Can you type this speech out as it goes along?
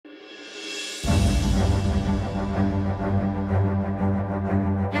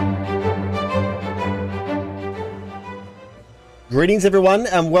Greetings everyone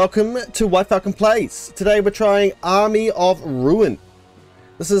and welcome to WhiteFalcon Plays. Today we're trying Army of Ruin.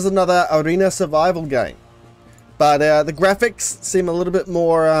 This is another arena survival game. But the graphics seem a little bit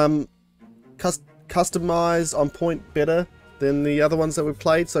more customized, on point, better than the other ones that we've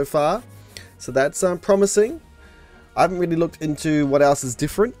played so far. So that's promising. I haven't really looked into what else is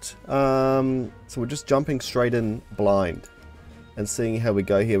different. So we're just jumping straight in blind and seeing how we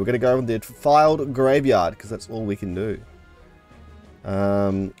go here. We're going to go on the defiled graveyard because that's all we can do.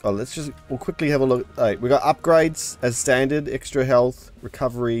 We'll quickly have a look. Alright, we got upgrades as standard, extra health,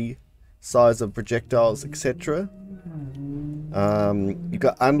 recovery, size of projectiles, etc. You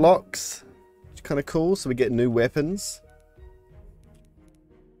got unlocks, which is kind of cool, so we get new weapons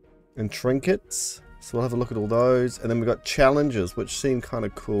and trinkets. So we'll have a look at all those, and then we got challenges, which seem kind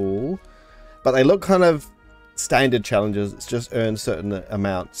of cool, but they look kind of standard challenges. It's just earn certain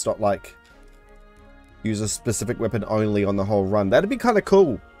amounts. It's not like use a specific weapon only on the whole run. That'd be kind of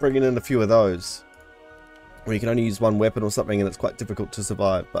cool, bringing in a few of those. Where you can only use one weapon or something and it's quite difficult to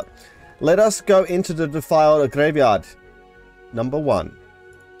survive. But let us go into the defiled graveyard. Number 1.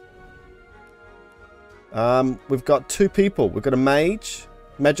 We've got 2 people. We've got a mage.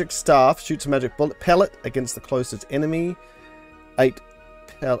 Magic staff. Shoots a magic bullet pellet against the closest enemy. 8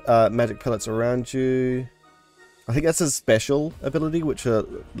 magic pellets around you. I think that's his special ability, which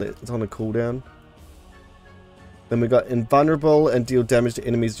it's on a cooldown. Then we got invulnerable and deal damage to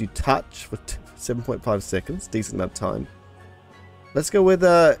enemies you touch for 7.5 seconds. Decent amount of time. Let's go with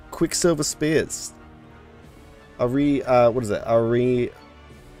Quicksilver Spears. What is that?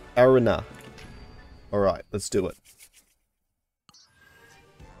 Arena. Alright, let's do it.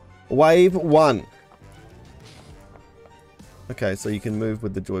 Wave 1. Okay, so you can move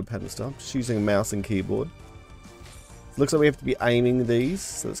with the joypad and stuff. Just using mouse and keyboard. It looks like we have to be aiming these,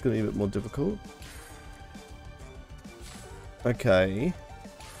 so it's going to be a bit more difficult. Okay,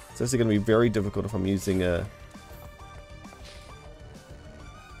 it's actually going to be very difficult if I'm using a...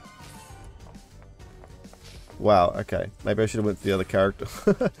 Wow, okay. Maybe I should have went to the other character.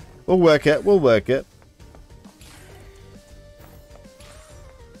 We'll work it, we'll work it.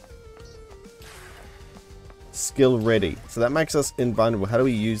 Skill ready. So that makes us invulnerable. How do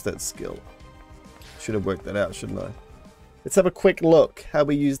we use that skill? Should have worked that out, shouldn't I? Let's have a quick look how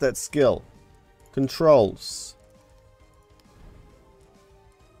we use that skill. Controls.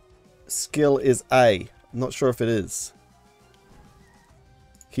 Skill is A. I'm not sure if it is.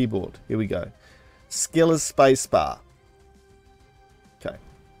 Keyboard. Here we go. Skill is spacebar. Okay.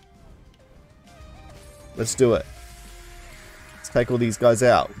 Let's do it. Let's take all these guys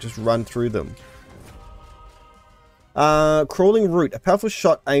out. Just run through them. Crawling root. A powerful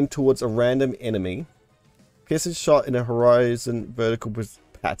shot aimed towards a random enemy. Piercing shot in a horizon vertical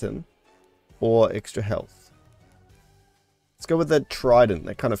pattern. Or extra health. Let's go with the trident.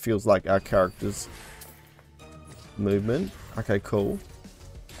 That kind of feels like our character's movement. Okay, cool.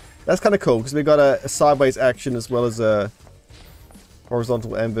 That's kind of cool because we've got a sideways action as well as a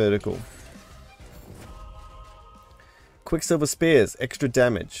horizontal and vertical. Quicksilver Spears. Extra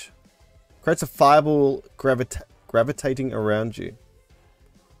damage. Creates a fireball gravitating around you.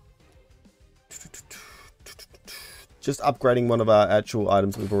 Just upgrading one of our actual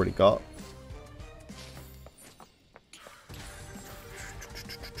items we've already got.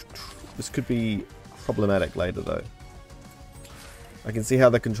 This could be problematic later though. I can see how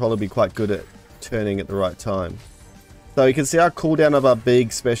the controller would be quite good at turning at the right time. So you can see our cooldown of our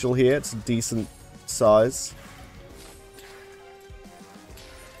big special here. It's a decent size.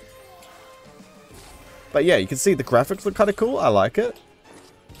 But yeah, you can see the graphics look kind of cool. I like it.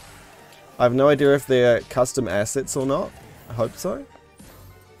 I have no idea if they're custom assets or not. I hope so.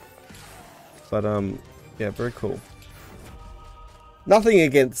 But yeah, very cool. Nothing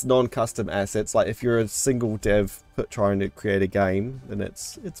against non-custom assets. Like if you're a single dev trying to create a game, then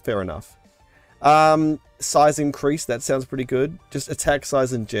it's fair enough. Size increase. That sounds pretty good. Just attack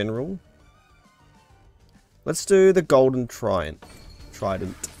size in general. Let's do the golden trident.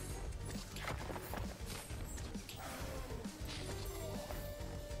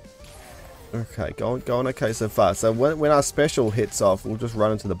 Okay, going okay so far. So when our special hits off, we'll just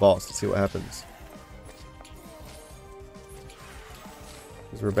run into the boss and see what happens.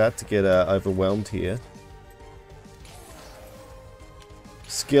 We're about to get overwhelmed here.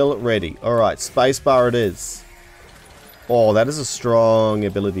 Skill ready. Alright, spacebar it is. Oh, that is a strong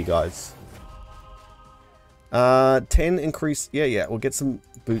ability, guys. 10 increase. Yeah, we'll get some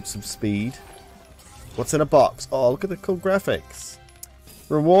boots of speed. What's in a box? Oh, look at the cool graphics.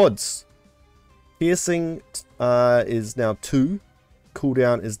 Rewards. Piercing is now 2.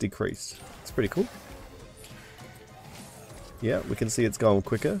 Cooldown is decreased. It's pretty cool. Yeah, we can see it's going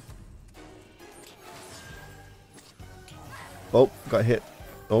quicker. Oh, got hit.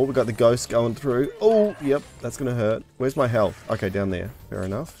 Oh, we got the ghost going through. Oh, yep, that's going to hurt. Where's my health? Okay, down there. Fair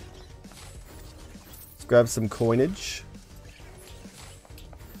enough. Let's grab some coinage.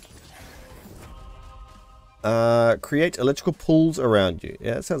 Create electrical pools around you.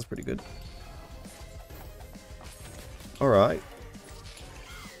 Yeah, that sounds pretty good. Alright.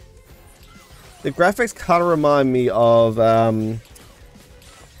 The graphics kind of remind me of,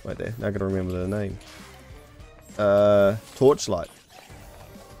 wait there, now I gotta remember the name. Torchlight.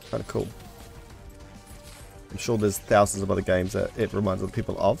 Kind of cool. I'm sure there's thousands of other games that it reminds other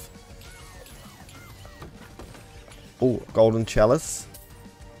people of. Oh, golden chalice.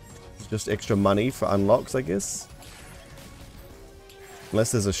 Just extra money for unlocks, I guess.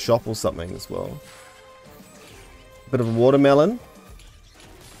 Unless there's a shop or something as well. Bit of a watermelon.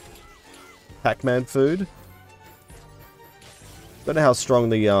 Pac-Man food. Don't know how strong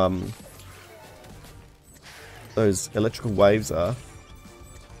the those electrical waves are.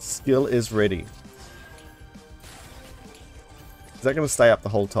 Skill is ready. Is that going to stay up the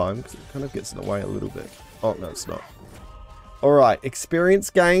whole time? Because it kind of gets in the way a little bit. Oh, no, it's not. Alright, experience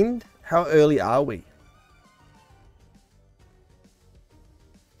gained. How early are we?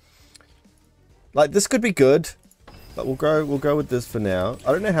 Like, this could be good. But we'll go with this for now.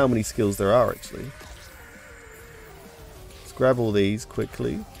 I don't know how many skills there are, actually. Let's grab all these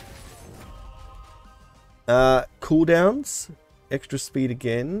quickly. Cooldowns. Extra speed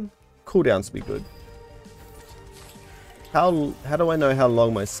again. Cooldowns would be good. How do I know how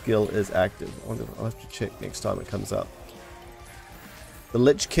long my skill is active? I'll have to check next time it comes up. The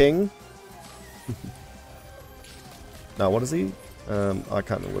Lich King. No, what is he? I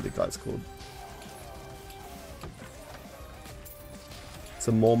can't remember what the guy's called.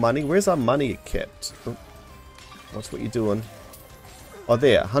 Some more money. Where's our money kept? Oh, what's what you're doing? Oh,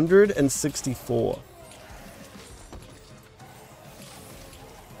 there. 164.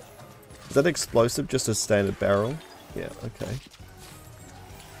 Is that explosive? Just a standard barrel? Yeah, okay.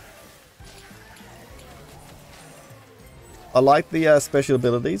 I like the special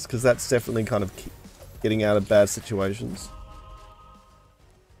abilities, because that's definitely kind of getting out of bad situations.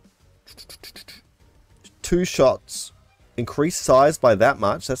 2 shots. Increase size by that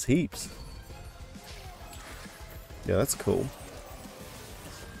much? That's heaps. Yeah, that's cool.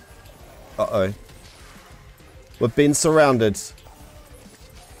 Uh-oh. We've been surrounded.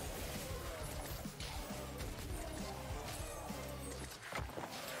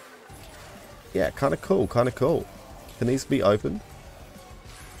 Yeah, kind of cool, kind of cool. Can these be opened?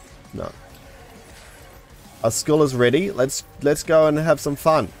 No. Our skill is ready. Let's go and have some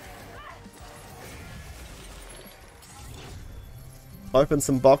fun. Open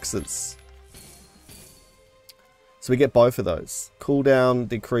some boxes. So we get both of those. Cooldown,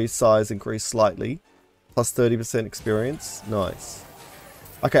 decrease size, increase slightly. Plus 30% experience. Nice.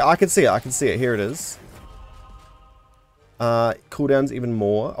 Okay, I can see it. I can see it. Here it is. Cooldowns even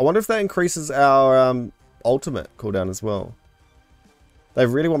more. I wonder if that increases our ultimate cooldown as well. They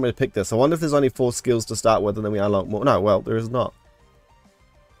really want me to pick this. I wonder if there's only 4 skills to start with and then we unlock more. No, well, there is not.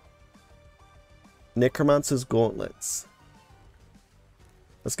 Necromancer's Gauntlets.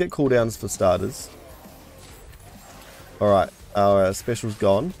 Let's get cooldowns for starters. Alright, our special's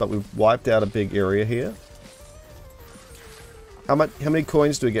gone, but we've wiped out a big area here. How many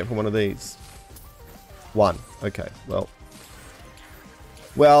coins do we get from one of these? 1. Okay, well.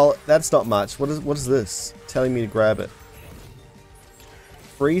 Well, that's not much. What is this? Telling me to grab it.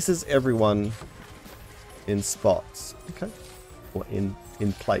 Freezes everyone in spots. Okay. Or in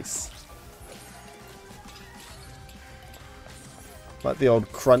place. Like the old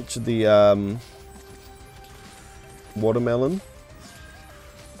crunch of the watermelon.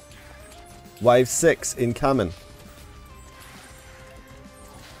 Wave 6 incoming.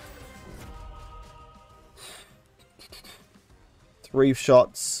 Three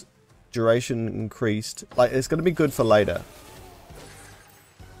shots, duration increased. Like, it's going to be good for later.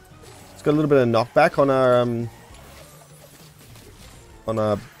 It's got a little bit of knockback on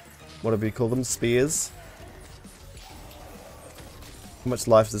our whatever you call them, spears. How much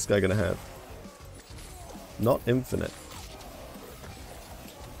life is this guy going to have? Not infinite.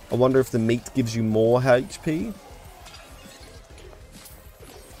 I wonder if the meat gives you more HP.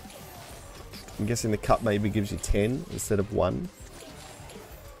 I'm guessing the cup maybe gives you 10 instead of 1.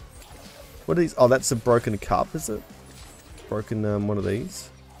 What are these? Oh, that's a broken cup, is it? Broken one of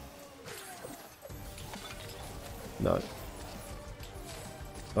these? No.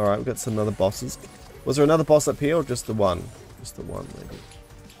 Alright, we've got some other bosses. Was there another boss up here or just the one? Just the one, maybe.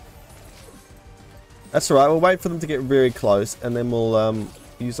 That's alright, we'll wait for them to get very close and then we'll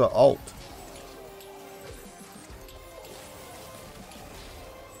use our ult.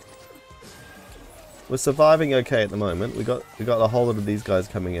 We're surviving okay at the moment. We got a whole lot of these guys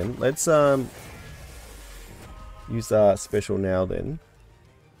coming in. Let's use our special now then.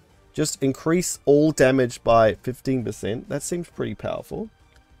 Just increase all damage by 15%. That seems pretty powerful.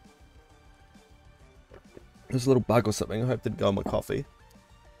 There's a little bug or something. I hope it didn't go on my coffee.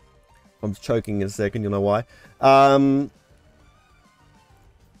 I'm choking in a second, you know why. 15%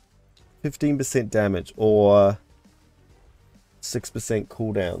 damage or 6%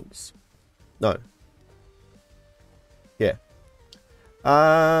 cooldowns. No. Yeah.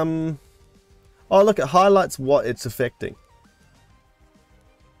 Oh, look, it highlights what it's affecting.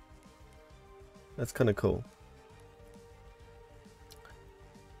 That's kind of cool.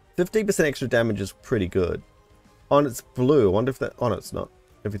 15% extra damage is pretty good. Oh, it's blue. I wonder if that... Oh, no, it's not.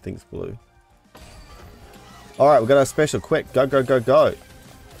 Everything's blue. Alright, we've got our special. Quick. Go, go, go, go.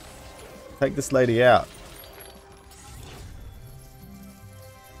 Take this lady out.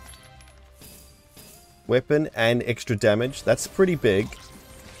 Weapon and extra damage. That's pretty big.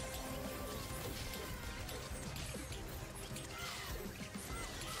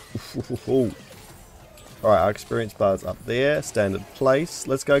 Alright, our experience bar's up there. Standard place.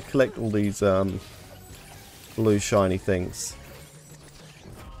 Let's go collect all these blue shiny things.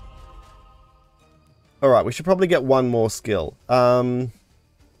 Alright, we should probably get one more skill.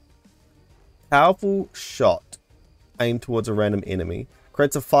 Powerful shot aimed towards a random enemy.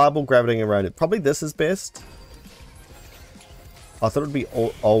 Creates a fireball gravitating around it. Probably this is best. I thought it would be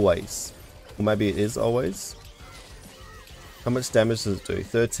always. Or maybe it is always. How much damage does it do?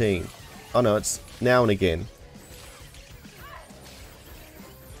 13. Oh no, it's now and again.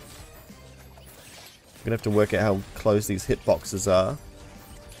 I'm gonna have to work out how close these hitboxes are.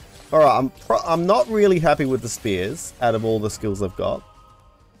 Alright, I'm not really happy with the spears out of all the skills I've got.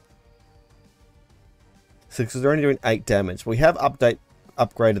 So, because they're only doing 8 damage. We have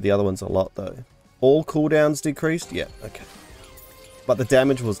upgraded the other ones a lot though. All cooldowns decreased? Yeah, okay. But the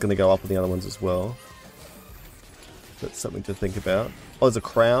damage was going to go up on the other ones as well. That's something to think about. Oh, there's a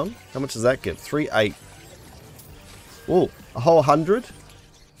crown. How much does that give? 3-8. Oh, a whole 100?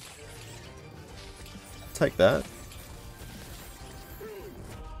 Take that.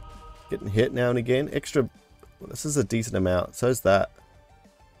 Getting hit now and again. Extra. Well, this is a decent amount. So is that.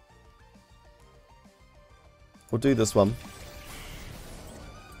 We'll do this one.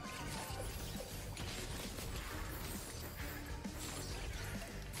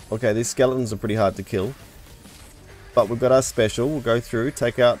 Okay, these skeletons are pretty hard to kill. But we've got our special. We'll go through,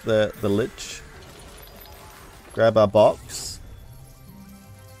 take out the lich. Grab our box.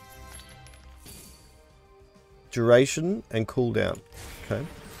 Duration and cooldown. Okay.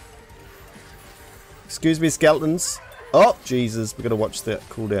 Excuse me, skeletons. Oh, Jesus. We've got to watch that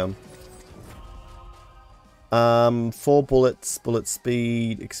cooldown. 4 bullets, bullet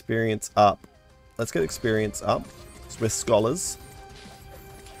speed, experience up. Let's get experience up. We're scholars.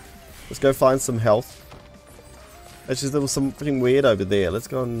 Let's go find some health. Actually, there was something weird over there. Let's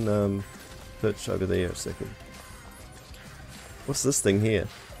go and perch over there a second. What's this thing here?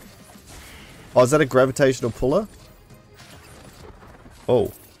 Oh, is that a gravitational puller?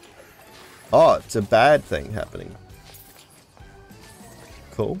 Oh. Oh, it's a bad thing happening.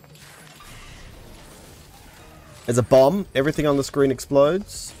 Cool. There's a bomb. Everything on the screen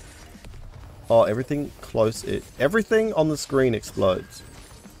explodes. Oh, everything close. Everything on the screen explodes.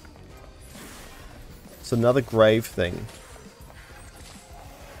 It's another grave thing.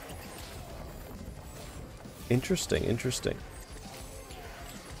 Interesting, interesting.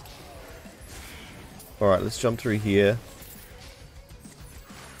 Alright, let's jump through here.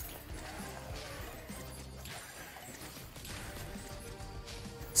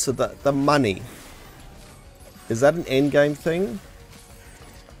 So the money. Is that an endgame thing?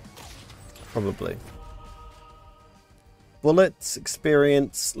 Probably. Bullets,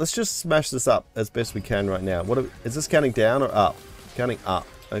 experience. Let's just smash this up as best we can right now. Is this counting down or up? Counting up.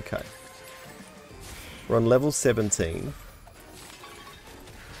 Okay. We're on level 17.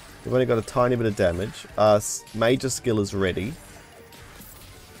 We've only got a tiny bit of damage. Our major skill is ready.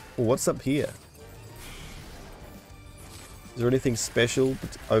 Oh, what's up here? Is there anything special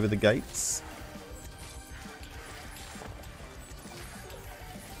over the gates?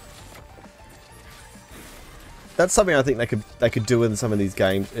 That's something I think they could do in some of these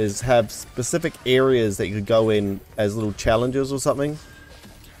games, is have specific areas that you could go in as little challenges or something,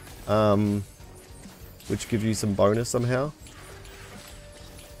 which give you some bonus somehow.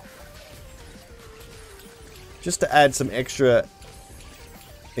 Just to add some extra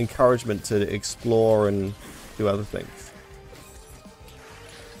encouragement to explore and do other things.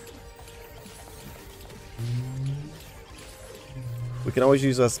 We can always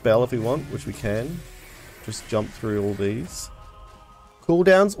use our spell if we want, which we can. Just jump through all these.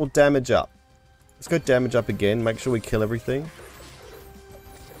 Cooldowns or damage up? Let's go damage up again. Make sure we kill everything.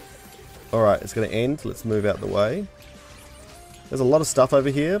 Alright, it's going to end. Let's move out the way. There's a lot of stuff over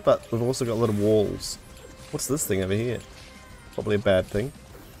here, but we've also got a lot of walls. What's this thing over here? Probably a bad thing.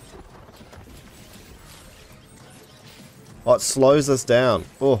 Oh, it slows us down.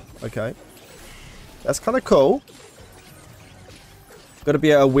 Oh, okay. That's kind of cool. Got to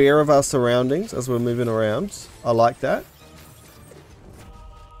be aware of our surroundings as we're moving around. I like that.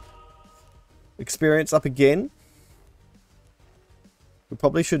 Experience up again. We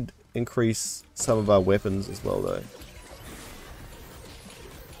probably should increase some of our weapons as well, though.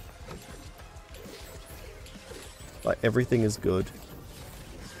 Like, everything is good.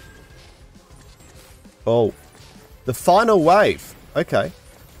 Oh. The final wave. Okay.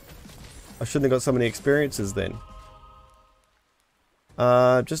 I shouldn't have got so many experiences then.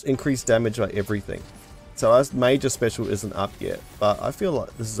 Just increase damage by everything. So our major special isn't up yet, but I feel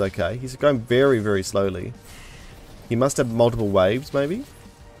like this is okay. He's going very, very slowly. He must have multiple waves, maybe?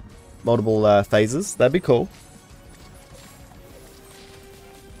 Multiple phases. That'd be cool.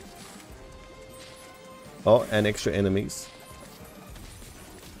 Oh, and extra enemies.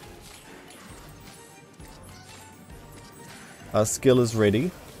 Our skill is ready.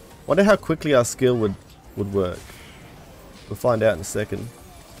 Wonder how quickly our skill would work. We'll find out in a second.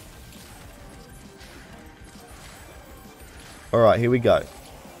 Alright, here we go.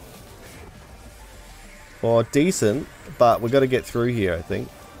 Well, decent, but we've got to get through here, I think.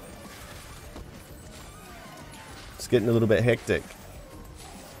 It's getting a little bit hectic.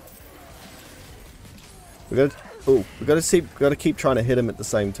 We got to keep trying to hit him at the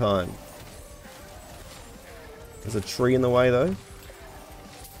same time. There's a tree in the way, though.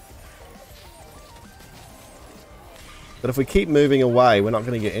 But if we keep moving away, we're not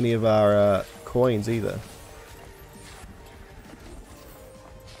going to get any of our coins either.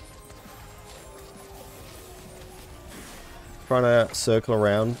 Trying to circle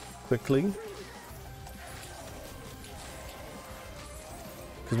around quickly.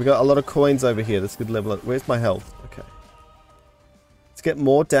 Because we got a lot of coins over here. This could level up. Where's my health? Okay. Let's get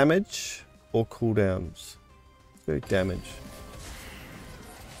more damage or cooldowns. Let's go damage.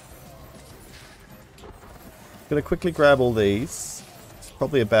 Gonna quickly grab all these. It's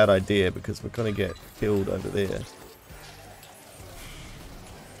probably a bad idea because we're gonna get killed over there.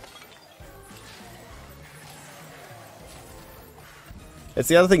 It's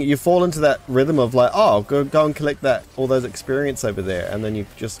the other thing, you fall into that rhythm of like, oh, go and collect all those experience over there, and then you're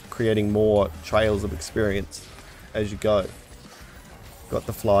just creating more trails of experience as you go. Got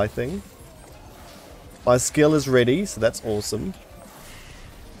the fly thing. My skill is ready, so that's awesome.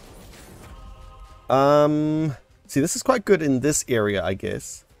 See, this is quite good in this area, I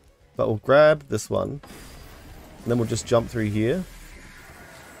guess. But we'll grab this one. And then we'll just jump through here.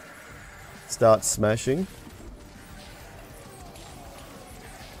 Start smashing.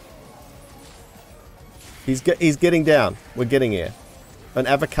 He's getting down. We're getting here. An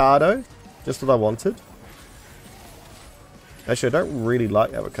avocado. Just what I wanted. Actually, I don't really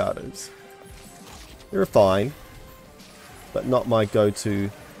like avocados. They're fine. But not my go-to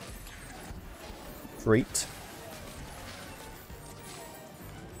treat.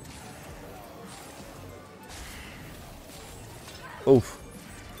 Oof.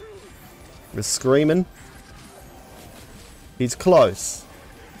 We're screaming. He's close.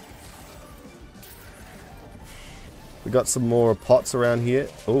 We got some more pots around here.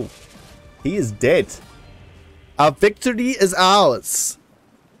 Oh, he is dead. Our victory is ours.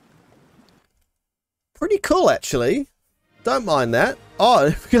 Pretty cool, actually. Don't mind that. Oh,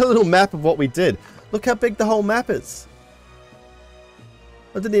 we got a little map of what we did. Look how big the whole map is.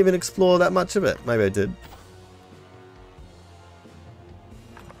 I didn't even explore that much of it. Maybe I did.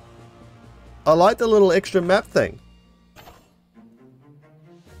 I like the little extra map thing.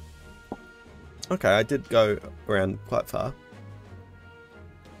 Okay, I did go around quite far.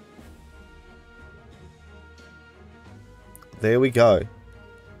 There we go.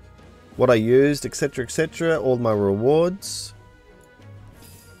 What I used, etc, etc. All my rewards.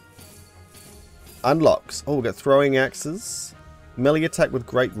 Unlocks. Oh, we got throwing axes. Melee attack with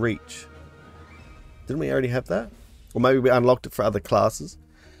great reach. Didn't we already have that? Or maybe we unlocked it for other classes.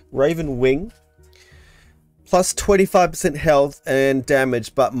 Raven wing. Plus 25% health and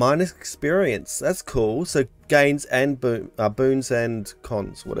damage, but minus experience. That's cool. So gains and boons and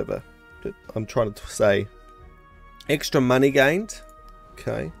cons, whatever I'm trying to say. Extra money gained.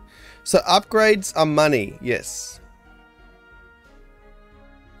 Okay. So upgrades are money. Yes.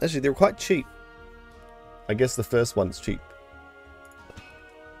 Actually, they're quite cheap. I guess the first one's cheap.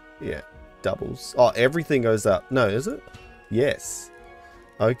 Yeah. Doubles. Oh, everything goes up. No, is it? Yes.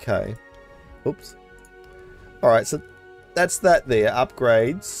 Okay. Oops. Alright, so that's that there.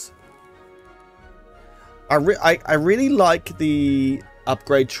 Upgrades. I really like the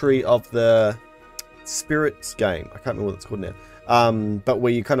upgrade tree of the Spirits game. I can't remember what it's called now. But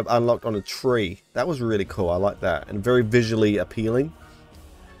where you kind of unlocked on a tree. That was really cool. I like that. And very visually appealing.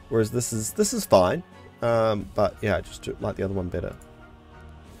 Whereas this is fine. But yeah, I just like the other one better.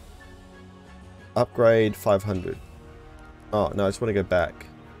 Upgrade 500. Oh, no, I just want to go back.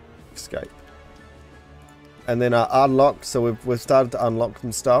 Escape. And then unlock. So we've started to unlock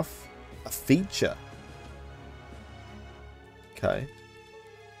some stuff. A feature. Okay.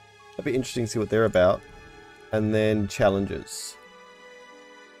 That'd be interesting to see what they're about. And then challenges.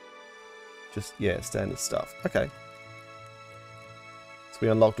 Just, yeah, standard stuff. Okay. So we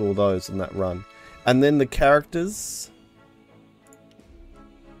unlocked all those in that run. And then the characters.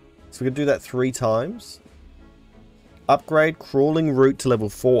 So we could do that 3 times. Upgrade crawling route to level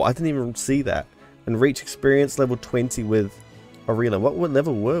 4. I didn't even see that. And reach experience level 20 with Aurelia. What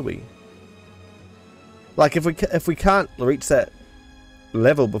level were we? Like if we can't reach that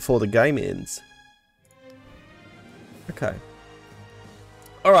level before the game ends. Okay.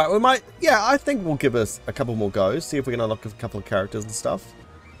 Alright, we might... Yeah, I think we'll give us a couple more goes. See if we can unlock a couple of characters and stuff.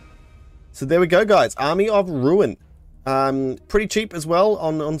 So there we go, guys. Army of Ruin. Pretty cheap as well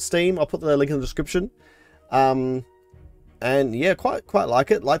on Steam. I'll put the link in the description. And yeah, quite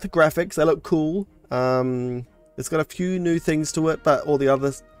like it. Like the graphics. They look cool. It's got a few new things to it, but all the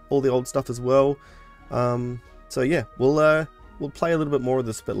old stuff as well. So yeah, we'll play a little bit more of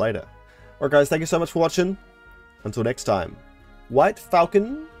this a bit later. Alright guys, thank you so much for watching. Until next time,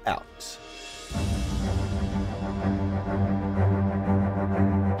 WhiteFalcon out.